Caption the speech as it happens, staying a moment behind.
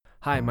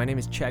Hi, my name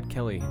is Chad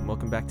Kelly, and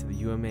welcome back to the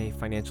UMA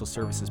Financial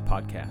Services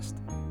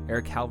Podcast.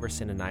 Eric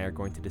Halverson and I are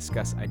going to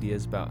discuss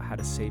ideas about how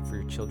to save for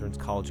your children's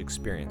college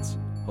experience.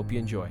 Hope you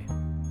enjoy.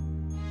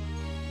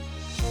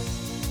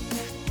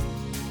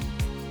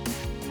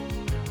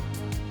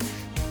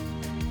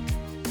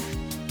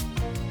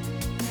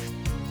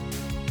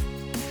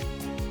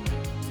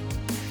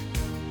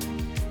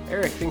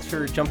 Eric, thanks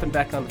for jumping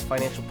back on the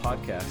Financial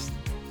Podcast.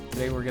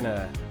 Today we're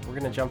gonna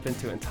jump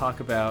into it and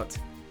talk about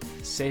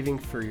saving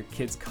for your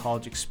kids'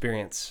 college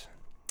experience.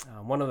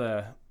 One of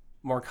the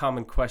more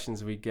common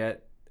questions we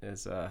get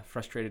as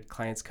frustrated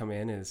clients come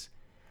in is,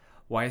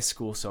 why is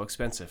school so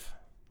expensive?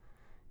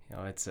 You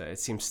know, it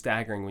seems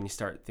staggering when you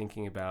start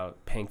thinking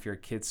about paying for your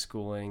kids'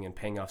 schooling and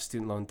paying off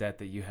student loan debt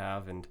that you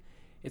have, and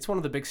it's one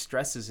of the big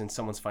stresses in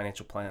someone's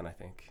financial plan, I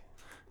think.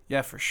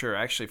 Yeah, for sure.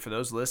 Actually, for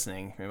those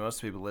listening,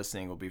 most people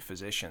listening will be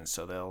physicians,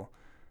 so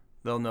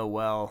they'll know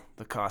well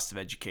the cost of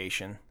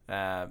education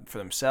for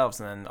themselves,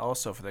 and then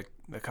also for the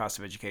cost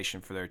of education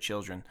for their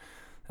children.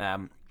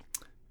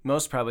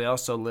 Most probably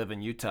also live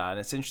in Utah, and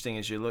it's interesting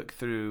as you look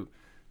through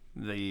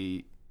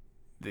the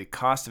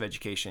cost of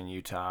education in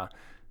Utah,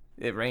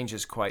 it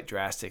ranges quite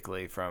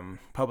drastically from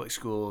public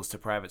schools to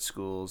private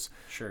schools.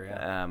 Sure,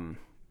 yeah.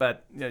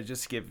 But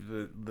just to give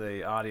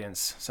the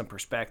audience some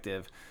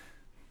perspective,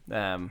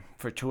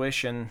 for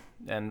tuition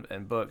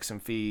and books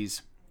and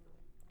fees,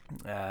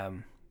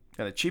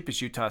 the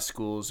cheapest Utah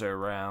schools are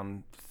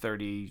around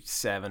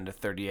 $3,700 to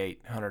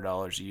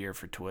 $3,800 a year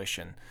for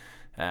tuition,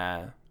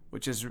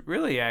 which is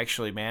really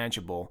actually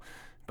manageable.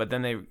 But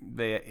then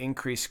they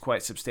increase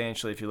quite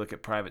substantially if you look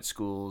at private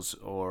schools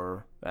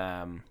or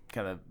kind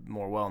of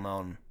more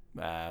well-known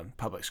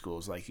public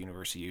schools like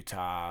University of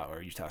Utah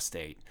or Utah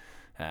State,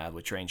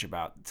 which range from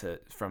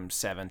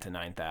 $7,000 to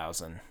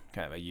 $9,000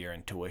 kind of a year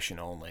in tuition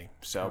only.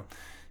 So,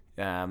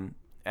 and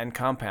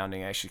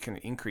compounding actually kind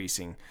of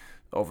increasing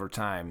over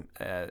time.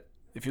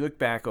 If you look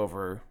back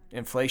over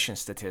inflation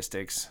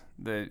statistics,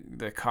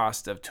 the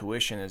cost of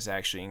tuition is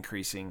actually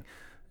increasing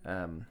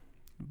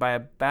by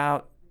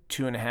about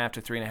 2.5%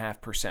 to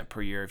 3.5%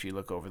 per year if you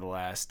look over the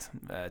last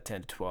 10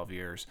 to 12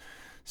 years.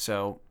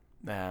 So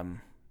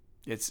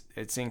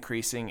it's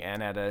increasing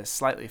and at a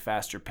slightly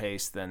faster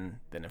pace than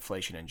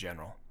inflation in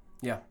general.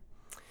 Yeah.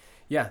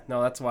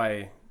 No, that's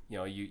why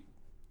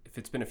if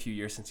it's been a few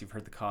years since you've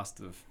heard the cost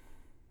of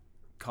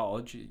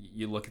college,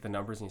 you look at the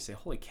numbers and you say,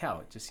 holy cow,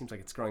 it just seems like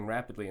it's growing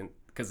rapidly, and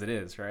because it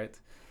is, right?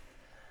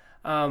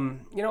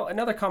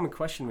 Another common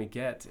question we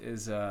get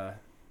is,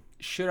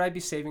 should I be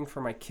saving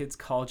for my kids'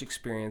 college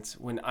experience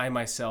when I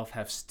myself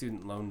have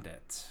student loan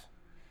debt?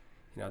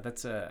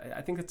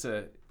 I think it's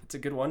a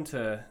good one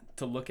to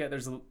look at.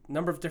 There's a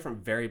number of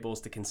different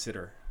variables to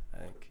consider, I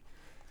think.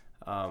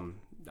 I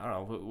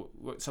don't know,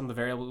 what some of the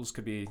variables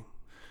could be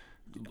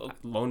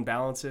loan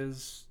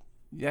balances,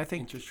 I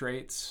think interest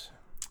rates.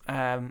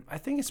 I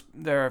think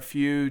there are a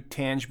few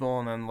tangible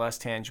and then less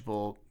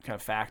tangible kind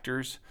of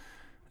factors.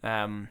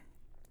 The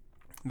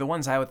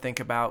ones I would think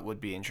about would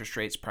be interest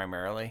rates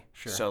primarily.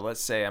 Sure. So let's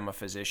say I'm a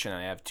physician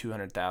and I have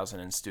 $200,000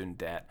 in student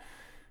debt,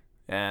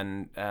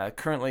 and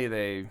currently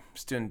the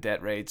student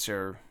debt rates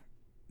are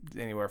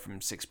anywhere from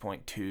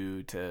 6.2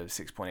 to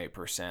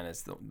 6.8%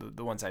 is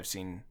the ones I've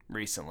seen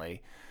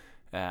recently.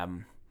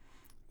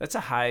 That's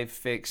a high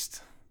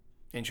fixed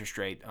interest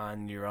rate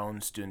on your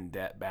own student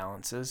debt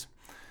balances.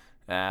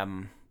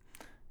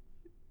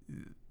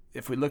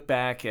 If we look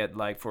back at,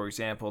 like, for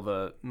example,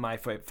 the My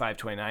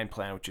 529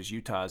 plan, which is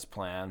Utah's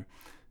plan,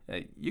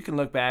 you can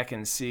look back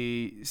and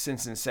see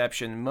since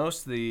inception,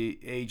 most of the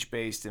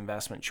age-based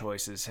investment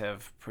choices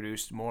have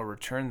produced more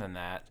return than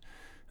that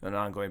on an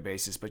ongoing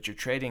basis, but you're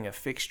trading a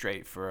fixed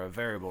rate for a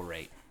variable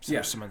rate. So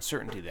there's some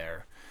uncertainty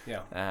there.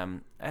 Yeah.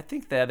 I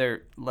think the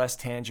other less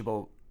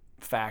tangible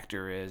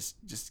factor is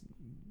just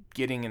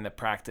getting in the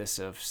practice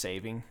of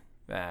saving.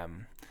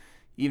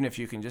 Even if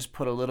you can just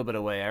put a little bit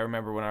away. I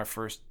remember when our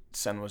first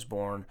son was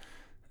born,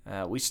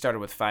 we started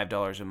with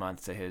 $5 a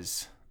month to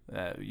his,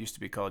 it used to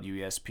be called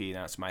UESP,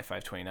 now it's My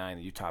 529,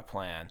 the Utah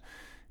plan.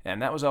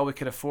 And that was all we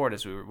could afford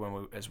as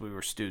we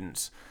were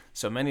students.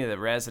 So many of the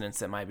residents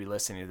that might be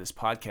listening to this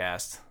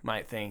podcast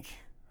might think,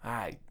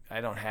 I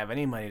don't have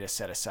any money to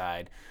set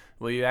aside.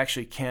 Well, you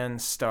actually can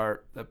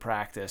start the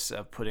practice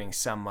of putting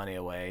some money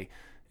away,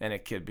 and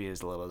it could be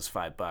as little as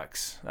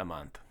 $5 a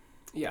month.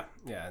 Yeah.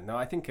 No,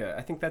 I think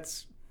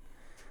it's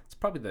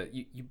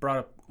probably you brought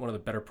up one of the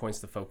better points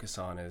to focus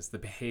on is the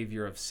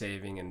behavior of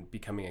saving and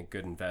becoming a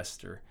good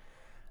investor.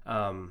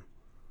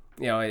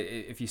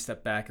 If you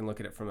step back and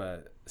look at it from a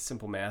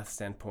simple math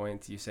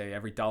standpoint, you say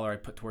every dollar I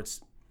put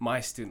towards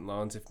my student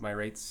loans, if my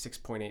rate's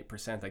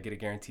 6.8%, I get a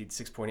guaranteed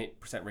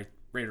 6.8%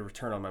 rate of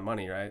return on my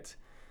money, right?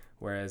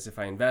 Whereas if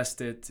I invest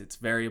it, it's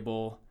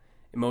variable.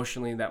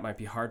 Emotionally, that might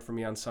be hard for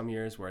me on some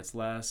years where it's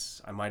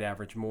less. I might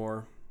average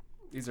more.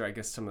 These are, I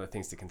guess, some of the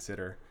things to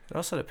consider. It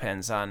also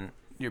depends on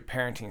your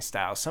parenting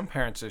style. Some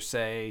parents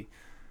say,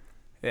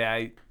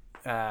 I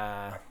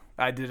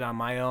did it on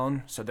my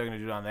own, so they're going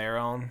to do it on their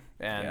own.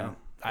 And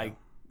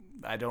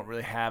I don't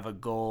really have a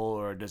goal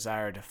or a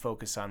desire to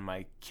focus on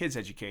my kids'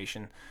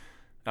 education.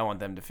 I want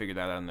them to figure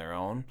that out on their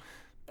own.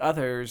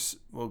 Others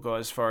will go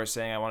as far as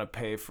saying, I want to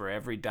pay for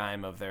every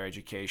dime of their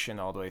education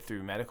all the way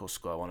through medical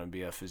school. I want to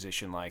be a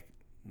physician like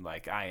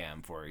I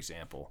am, for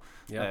example.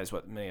 Yeah. That is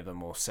what many of them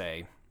will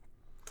say.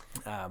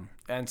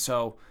 And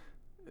so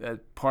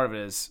part of it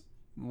is,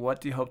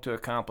 what do you hope to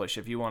accomplish?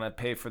 If you want to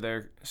pay for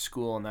their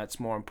school and that's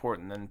more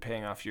important than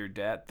paying off your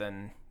debt,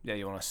 then yeah,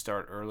 you want to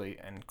start early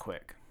and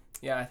quick.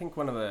 Yeah, I think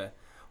one of the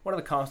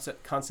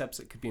concepts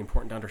that could be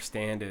important to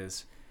understand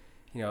is,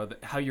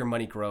 how your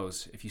money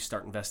grows if you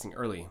start investing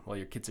early while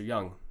your kids are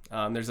young.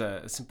 There's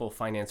a simple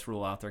finance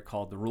rule out there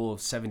called the Rule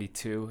of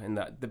 72, and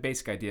the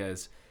basic idea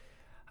is,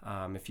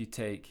 if you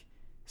take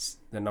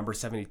the number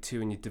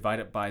 72 and you divide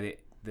it by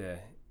the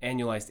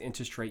annualized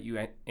interest rate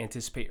you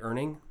anticipate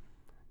earning,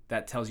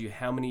 that tells you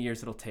how many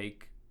years it'll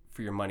take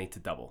for your money to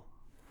double.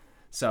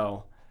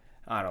 So,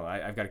 I don't know.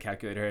 I've got a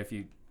calculator.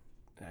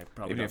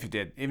 Even if you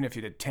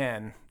did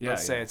 10,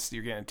 let's say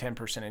you're getting a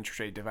 10% interest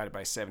rate divided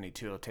by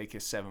 72, it'll take you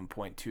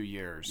 7.2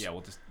 years.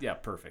 Yeah,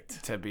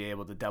 perfect. To be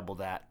able to double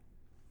that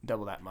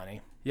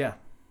money. Yeah.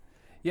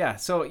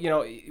 So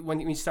when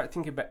you start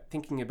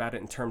thinking about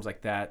it in terms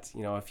like that,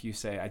 if you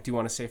say I do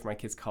want to save for my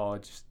kids'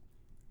 college,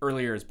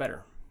 earlier is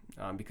better,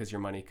 because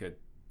your money could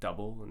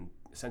double and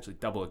essentially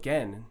double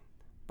again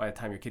by the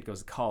time your kid goes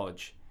to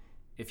college,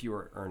 if you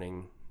were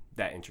earning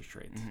that interest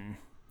rate. Mm-hmm.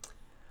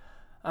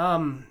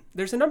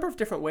 There's a number of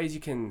different ways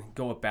you can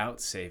go about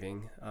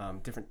saving,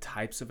 different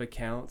types of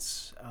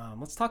accounts.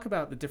 Let's talk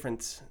about the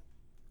different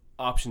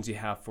options you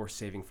have for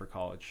saving for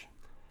college.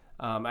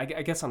 I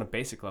guess on a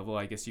basic level,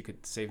 I guess you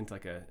could save into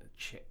like a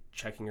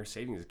checking or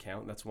savings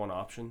account. That's one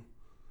option.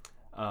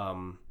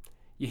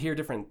 You hear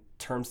different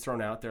terms thrown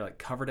out there like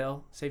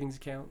Coverdell savings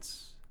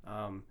accounts.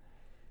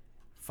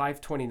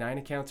 529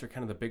 accounts are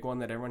kind of the big one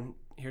that everyone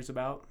hears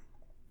about.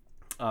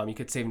 You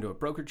could save into a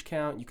brokerage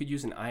account. You could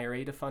use an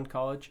IRA to fund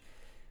college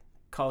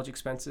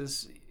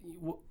expenses.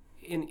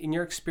 In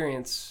your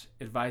experience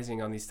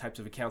advising on these types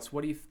of accounts,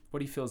 what do you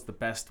feel is the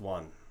best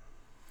one?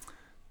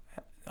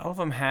 All of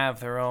them have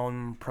their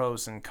own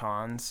pros and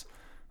cons.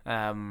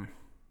 I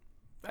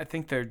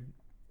think they're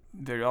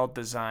all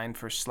designed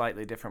for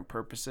slightly different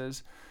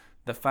purposes.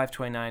 The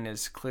 529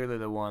 is clearly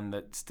the one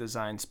that's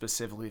designed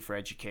specifically for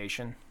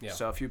education. Yeah.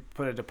 So if you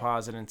put a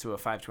deposit into a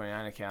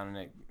 529 account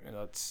and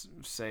let's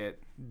say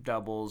it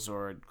doubles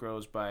or it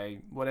grows by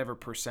whatever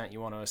percent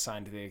you want to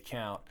assign to the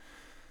account,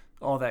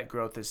 all that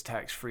growth is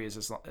tax-free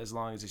as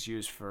long as it's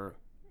used for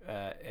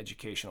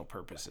educational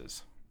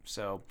purposes.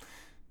 So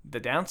the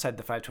downside to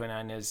the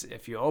 529 is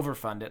if you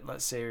overfund it,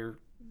 let's say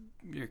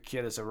your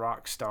kid is a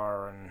rock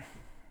star, and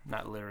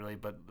not literally,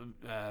 but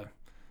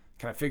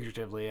kind of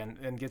figuratively,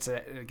 and gets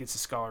a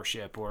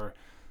scholarship or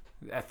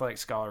athletic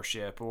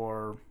scholarship,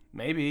 or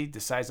maybe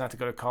decides not to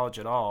go to college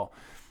at all,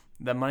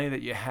 the money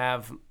that you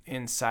have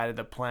inside of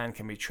the plan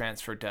can be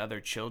transferred to other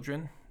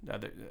children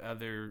that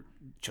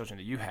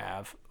you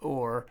have,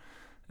 or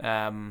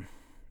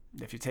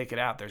if you take it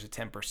out, there's a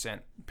 10%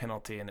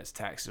 penalty and it's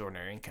taxed as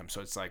ordinary income.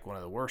 So it's like one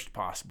of the worst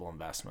possible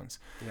investments.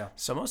 Yeah.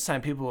 So most of the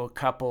time people will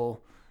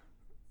couple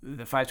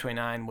the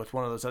 529 with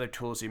one of those other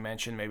tools you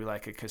mentioned, maybe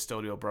like a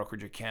custodial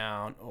brokerage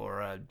account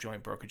or a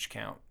joint brokerage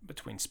account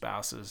between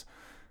spouses,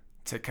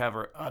 to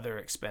cover other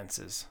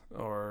expenses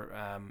or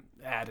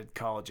added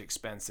college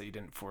expense that you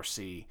didn't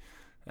foresee.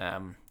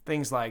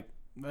 Things like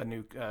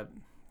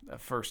a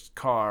first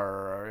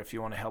car, or if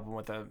you want to help them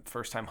with a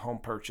first-time home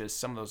purchase,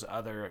 some of those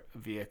other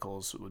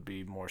vehicles would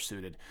be more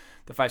suited.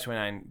 The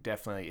 529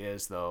 definitely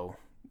is, though,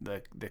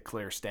 the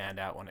clear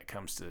standout when it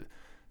comes to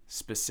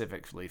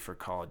specifically for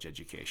college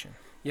education.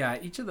 Yeah,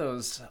 each of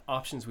those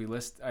options we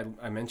list,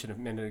 I mentioned a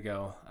minute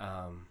ago,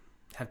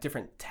 have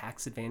different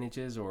tax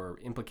advantages or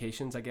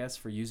implications, I guess,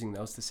 for using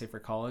those to save for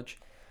college.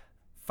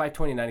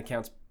 529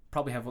 accounts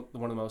probably have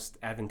one of the most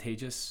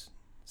advantageous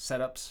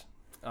setups.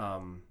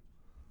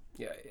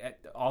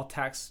 All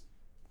tax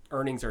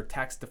earnings are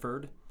tax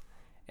deferred,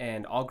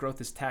 and all growth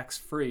is tax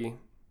free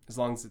as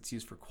long as it's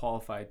used for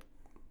qualified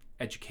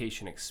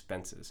education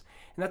expenses.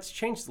 And that's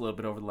changed a little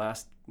bit over the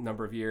last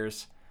number of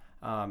years.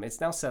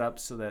 It's now set up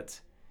so that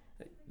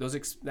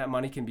that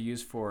money can be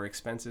used for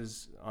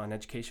expenses on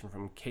education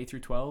from K through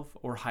 12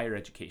 or higher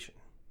education.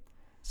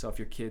 So if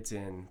your kid's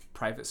in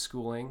private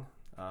schooling,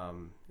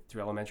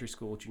 through elementary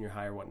school, junior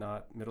high or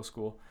whatnot, middle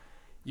school,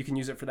 you can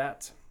use it for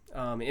that,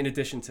 in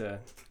addition to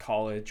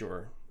college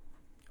or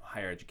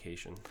higher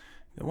education.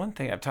 The one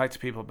thing I've talked to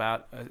people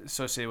about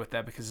associated with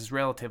that, because it's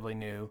relatively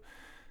new,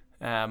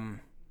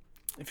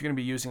 if you're going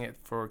to be using it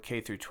for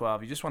K through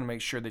 12, you just want to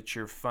make sure that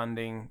you're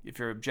funding. If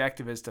your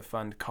objective is to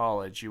fund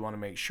college, you want to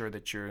make sure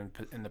that you're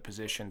in the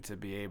position to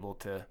be able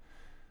to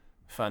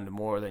fund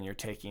more than you're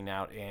taking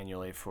out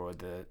annually for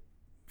the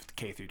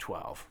K through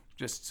 12,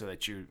 just so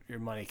that your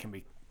money can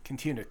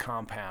continue to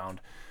compound.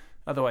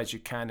 Otherwise, you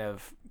kind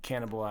of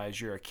cannibalize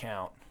your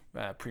account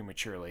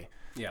prematurely.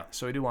 Yeah.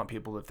 So we do want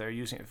people, if they're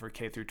using it for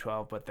K through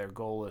 12, but their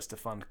goal is to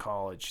fund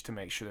college, to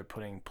make sure they're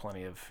putting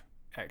plenty of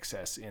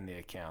excess in the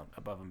account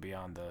above and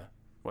beyond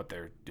what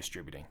they're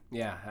distributing.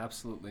 Yeah,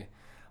 absolutely.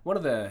 One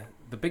of the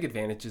big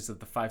advantages of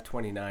the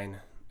 529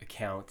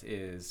 account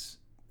is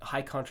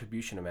high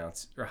contribution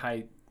amounts, or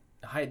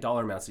high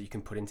dollar amounts that you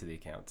can put into the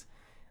account.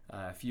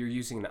 If you're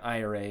using an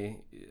IRA,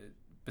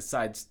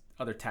 besides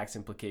other tax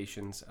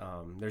implications,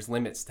 there's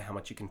limits to how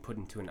much you can put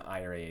into an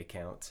IRA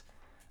account.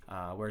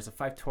 Whereas a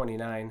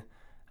 529,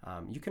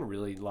 you can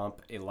really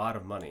lump a lot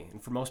of money,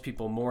 and for most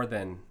people, more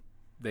than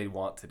they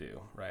want to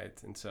do,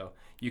 right? And so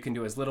you can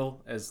do as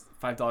little as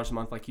 $5 a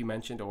month, like you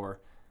mentioned, or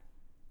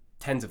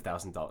tens of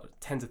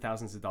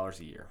thousands of dollars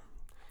a year.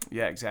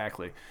 Yeah,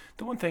 exactly.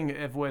 The one thing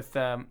with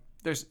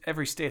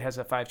every state has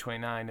a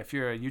 529. If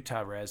you're a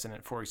Utah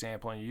resident, for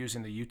example, and you're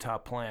using the Utah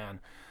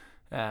plan,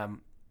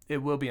 it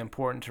will be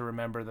important to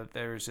remember that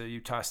there's a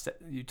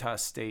Utah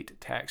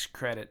state tax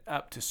credit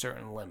up to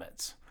certain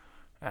limits.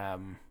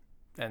 And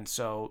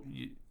so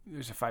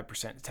there's a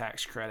 5%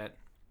 tax credit.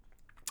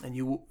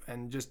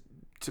 And just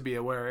to be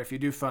aware, if you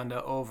do fund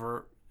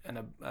over and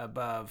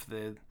above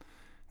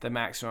the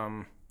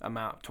maximum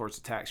amount towards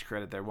the tax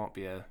credit, there won't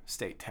be a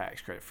state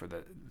tax credit for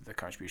the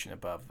contribution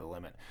above the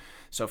limit.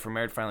 So for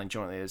married filing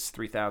jointly, it's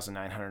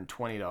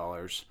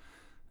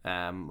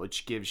 $3,920,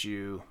 which gives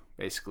you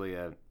basically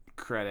a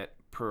credit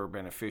per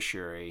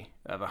beneficiary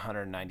of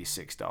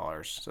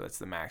 $196. So that's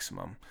the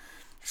maximum.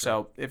 Sure.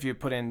 So if you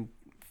put in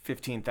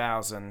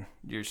 $15,000,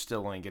 you're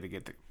still only going to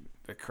get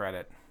the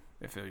credit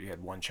if you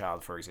had one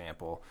child, for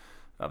example,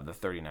 of the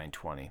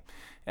 $3,920.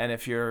 And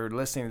if you're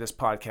listening to this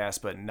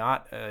podcast but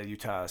not a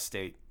Utah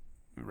state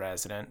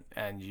resident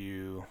and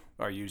you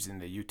are using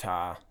the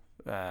Utah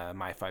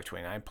My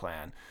 529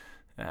 plan,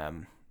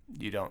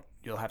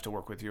 you'll have to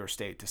work with your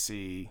state to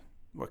see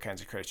what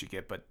kinds of credits you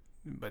get,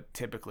 but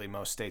typically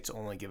most states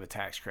only give a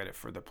tax credit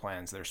for the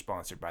plans that are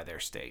sponsored by their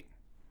state.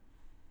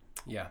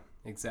 Yeah,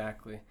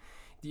 exactly.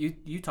 The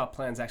Utah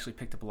plan's actually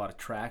picked up a lot of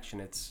traction.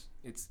 It's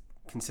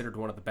considered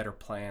one of the better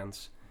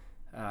plans.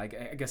 I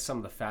guess some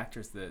of the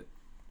factors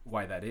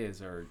why that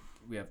is are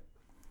we have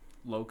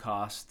low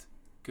cost,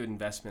 good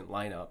investment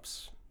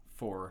lineups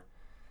for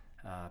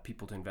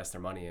people to invest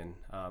their money in.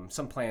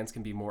 Some plans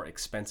can be more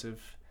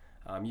expensive.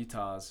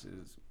 Utah's,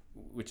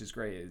 which is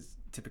great, is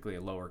typically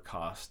a lower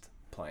cost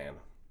plan.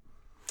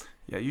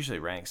 Yeah, it usually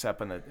ranks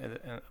up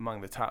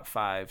among the top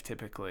 5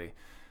 typically.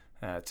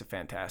 It's a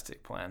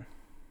fantastic plan.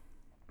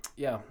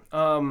 Yeah.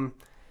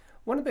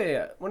 One of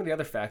the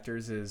other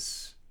factors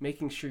is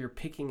making sure you're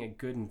picking a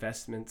good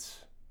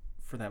investment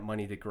for that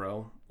money to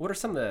grow. What are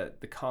some of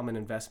the common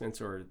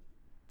investments or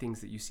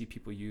things that you see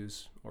people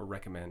use or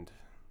recommend?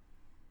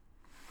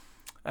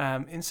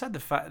 Inside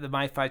the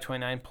My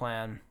 529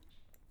 plan,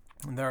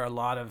 there are a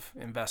lot of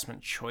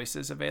investment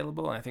choices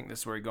available, and I think this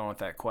is where you're going with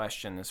that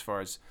question as far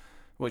as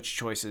which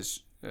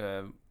choices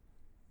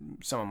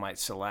someone might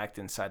select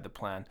inside the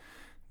plan.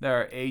 There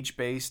are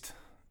age-based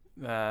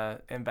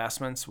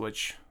investments,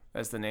 which,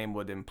 as the name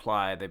would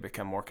imply, they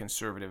become more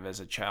conservative as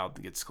a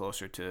child gets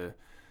closer to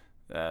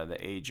the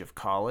age of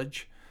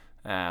college.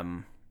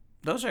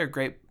 Those are a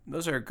great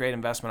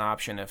investment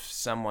option if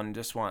someone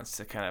just wants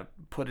to kind of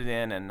put it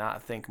in and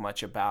not think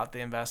much about the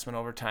investment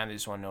over time. They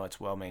just want to know it's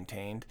well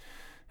maintained.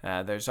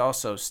 There's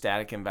also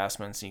static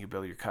investments, and you can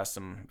build your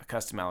custom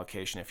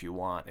allocation if you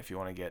want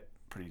to get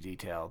pretty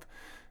detailed.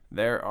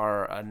 There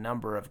are a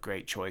number of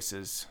great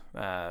choices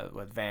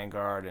with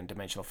Vanguard and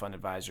Dimensional Fund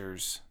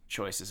Advisors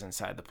choices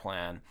inside the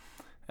plan.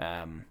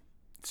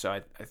 So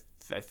I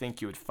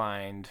think you would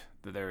find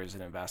that there is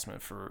an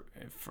investment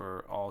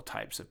for all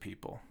types of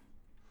people.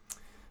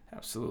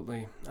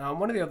 Absolutely.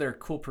 One of the other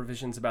cool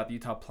provisions about the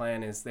Utah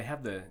plan is they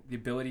have the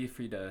ability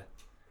for you to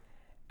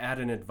add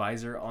an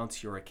advisor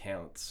onto your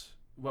accounts.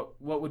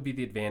 What would be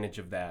the advantage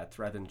of that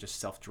rather than just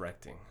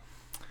self-directing?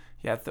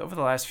 Yeah, over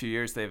the last few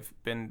years, they've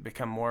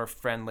become more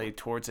friendly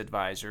towards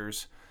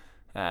advisors,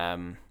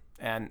 and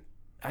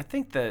I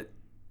think that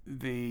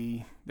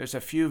there's a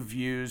few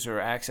views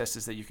or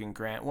accesses that you can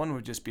grant. One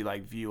would just be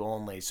like view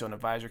only, so an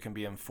advisor can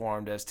be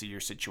informed as to your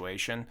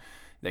situation.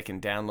 They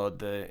can download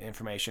the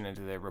information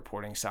into their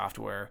reporting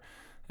software,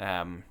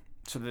 so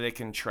that they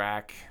can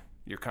track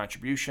your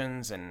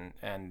contributions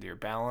and your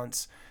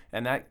balance,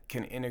 and that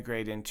can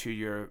integrate into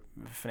your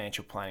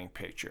financial planning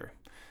picture.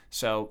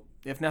 So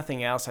if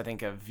nothing else, I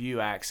think a view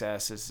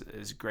access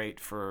is great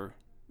for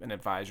an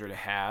advisor to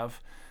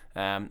have.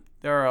 There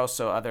are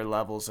also other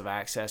levels of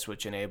access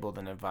which enable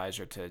an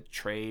advisor to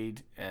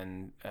trade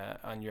and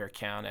on your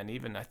account, and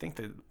even I think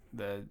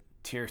the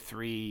Tier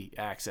 3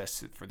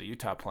 access for the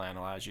Utah plan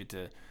allows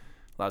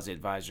the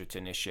advisor to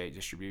initiate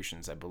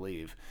distributions, I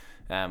believe.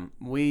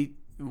 We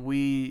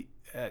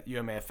at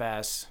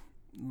UMAFS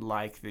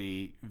like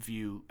the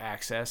view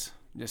access,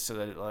 just so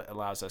that it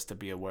allows us to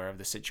be aware of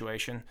the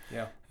situation.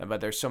 Yeah. But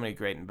there's so many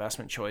great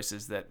investment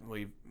choices that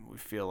we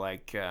feel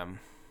like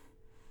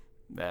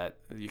that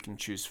you can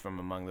choose from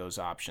among those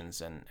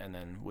options, and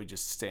then we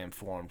just stay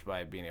informed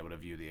by being able to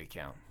view the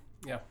account.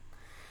 Yeah.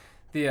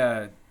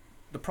 The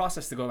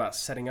process to go about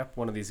setting up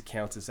one of these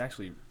accounts is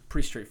actually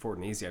pretty straightforward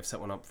and easy. I've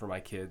set one up for my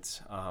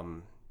kids.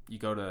 You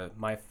go to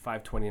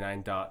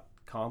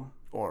my529.com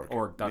org.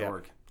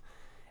 .org.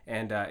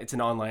 And it's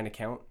an online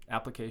account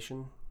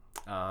application.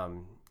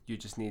 You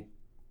just need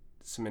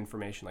some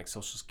information like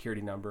social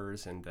security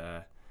numbers and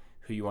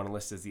who you want to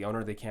list as the owner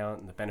of the account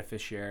and the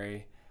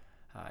beneficiary.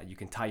 You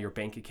can tie your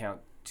bank account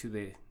to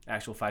the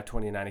actual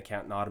 529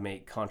 account and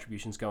automate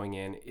contributions going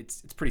in.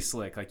 It's pretty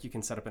slick. Like, you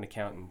can set up an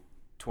account in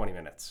 20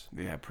 minutes.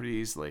 Yeah, pretty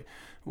easily.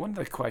 One of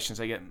the questions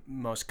I get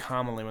most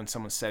commonly when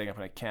someone's setting up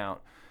an account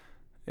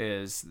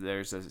is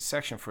there's a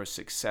section for a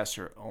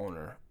successor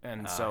owner.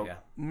 And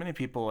many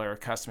people are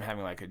accustomed to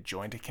having like a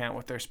joint account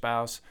with their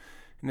spouse.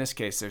 In this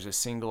case, there's a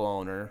single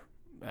owner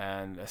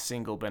and a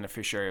single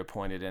beneficiary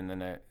appointed, and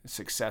then a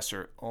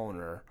successor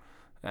owner.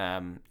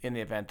 In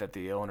the event that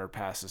the owner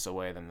passes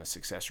away, then the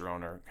successor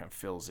owner kind of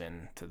fills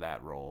into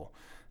that role.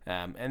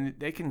 And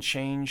they can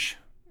change.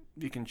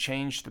 You can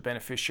change the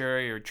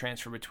beneficiary or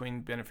transfer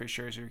between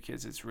beneficiaries of your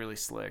kids. It's really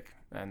slick,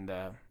 and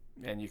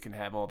you can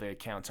have all the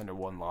accounts under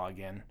one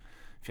login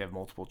if you have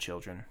multiple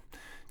children.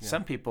 Yeah.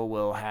 Some people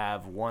will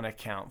have one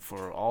account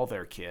for all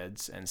their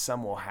kids, and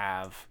some will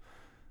have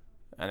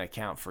an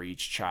account for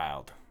each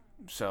child.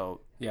 So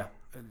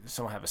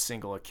some will have a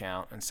single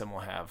account, and some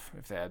will have,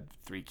 if they had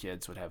 3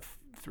 kids, would have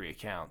 3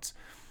 accounts.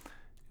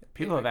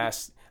 People have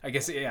asked, I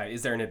guess,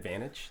 is there an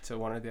advantage to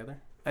one or the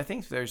other? I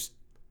think there's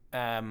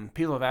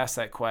people have asked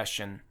that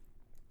question.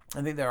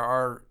 I think there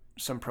are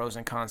some pros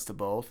and cons to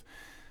both.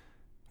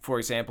 For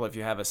example, if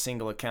you have a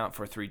single account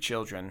for 3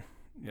 children,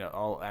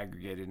 all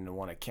aggregated into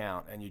one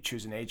account, and you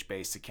choose an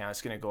age-based account,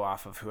 it's going to go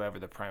off of whoever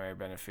the primary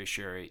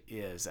beneficiary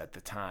is at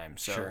the time.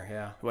 So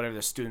whatever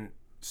the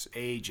student's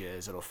age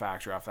is, it'll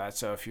factor off that.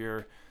 So if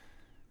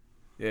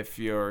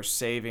you're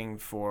saving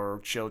for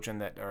children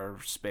that are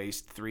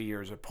spaced 3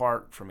 years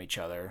apart from each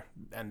other,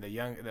 and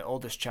the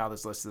oldest child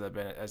is listed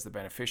as the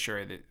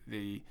beneficiary,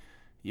 the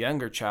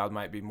younger child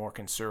might be more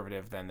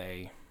conservative than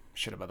they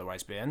should have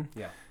otherwise been.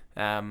 Yeah.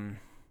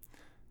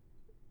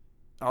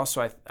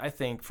 Also, I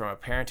think from a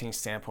parenting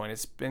standpoint,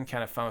 it's been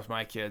kind of fun with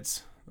my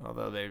kids,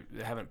 although they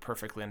haven't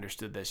perfectly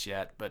understood this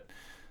yet, but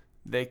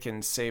they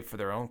can save for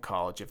their own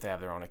college if they have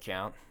their own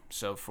account.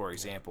 So, for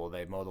example,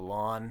 they mow the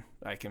lawn.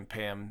 I can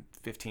pay them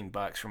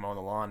 $15 for mowing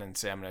the lawn and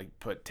say, I'm going to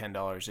put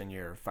 $10 in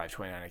your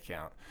 529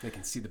 account. They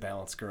can see the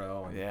balance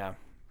grow.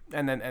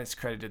 And then it's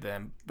credited to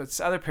them. But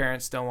other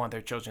parents don't want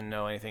their children to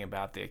know anything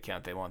about the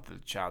account. They want the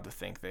child to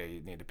think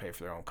they need to pay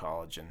for their own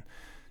college. And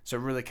so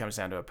it really comes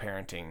down to a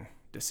parenting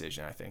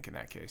decision, I think, in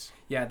that case.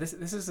 Yeah, this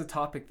is a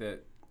topic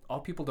that all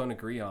people don't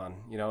agree on.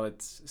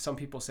 It's some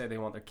people say they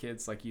want their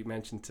kids, like you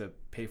mentioned, to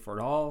pay for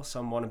it all.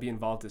 Some want to be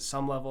involved at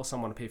some level.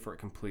 Some want to pay for it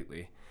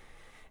completely.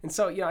 And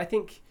so, I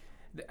think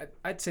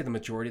I'd say the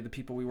majority of the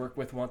people we work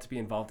with want to be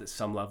involved at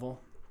some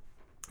level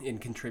in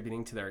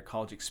contributing to their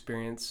college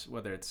experience,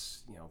 whether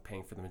it's,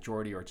 paying for the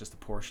majority or just a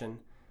portion.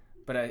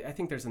 But I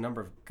think there's a number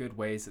of good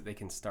ways that they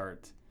can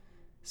start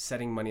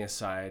setting money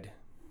aside,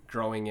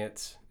 growing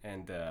it,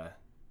 and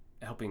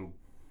helping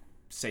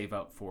save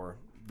up for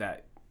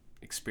that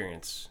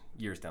experience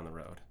years down the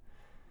road.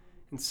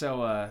 And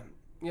so,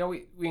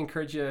 we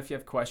encourage you, if you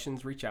have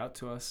questions, reach out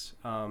to us.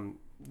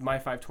 My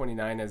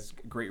 529 is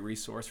a great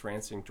resource for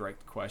answering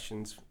direct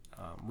questions.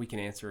 We can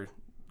answer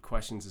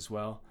questions as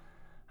well.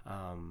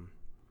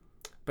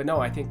 But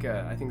no, I think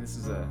this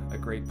is a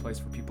great place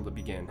for people to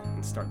begin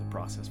and start the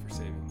process for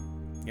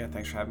saving. Yeah,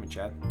 thanks for having me,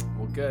 Chad.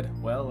 Well, good.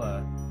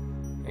 Well,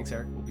 thanks,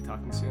 Eric. We'll be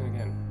talking soon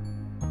again.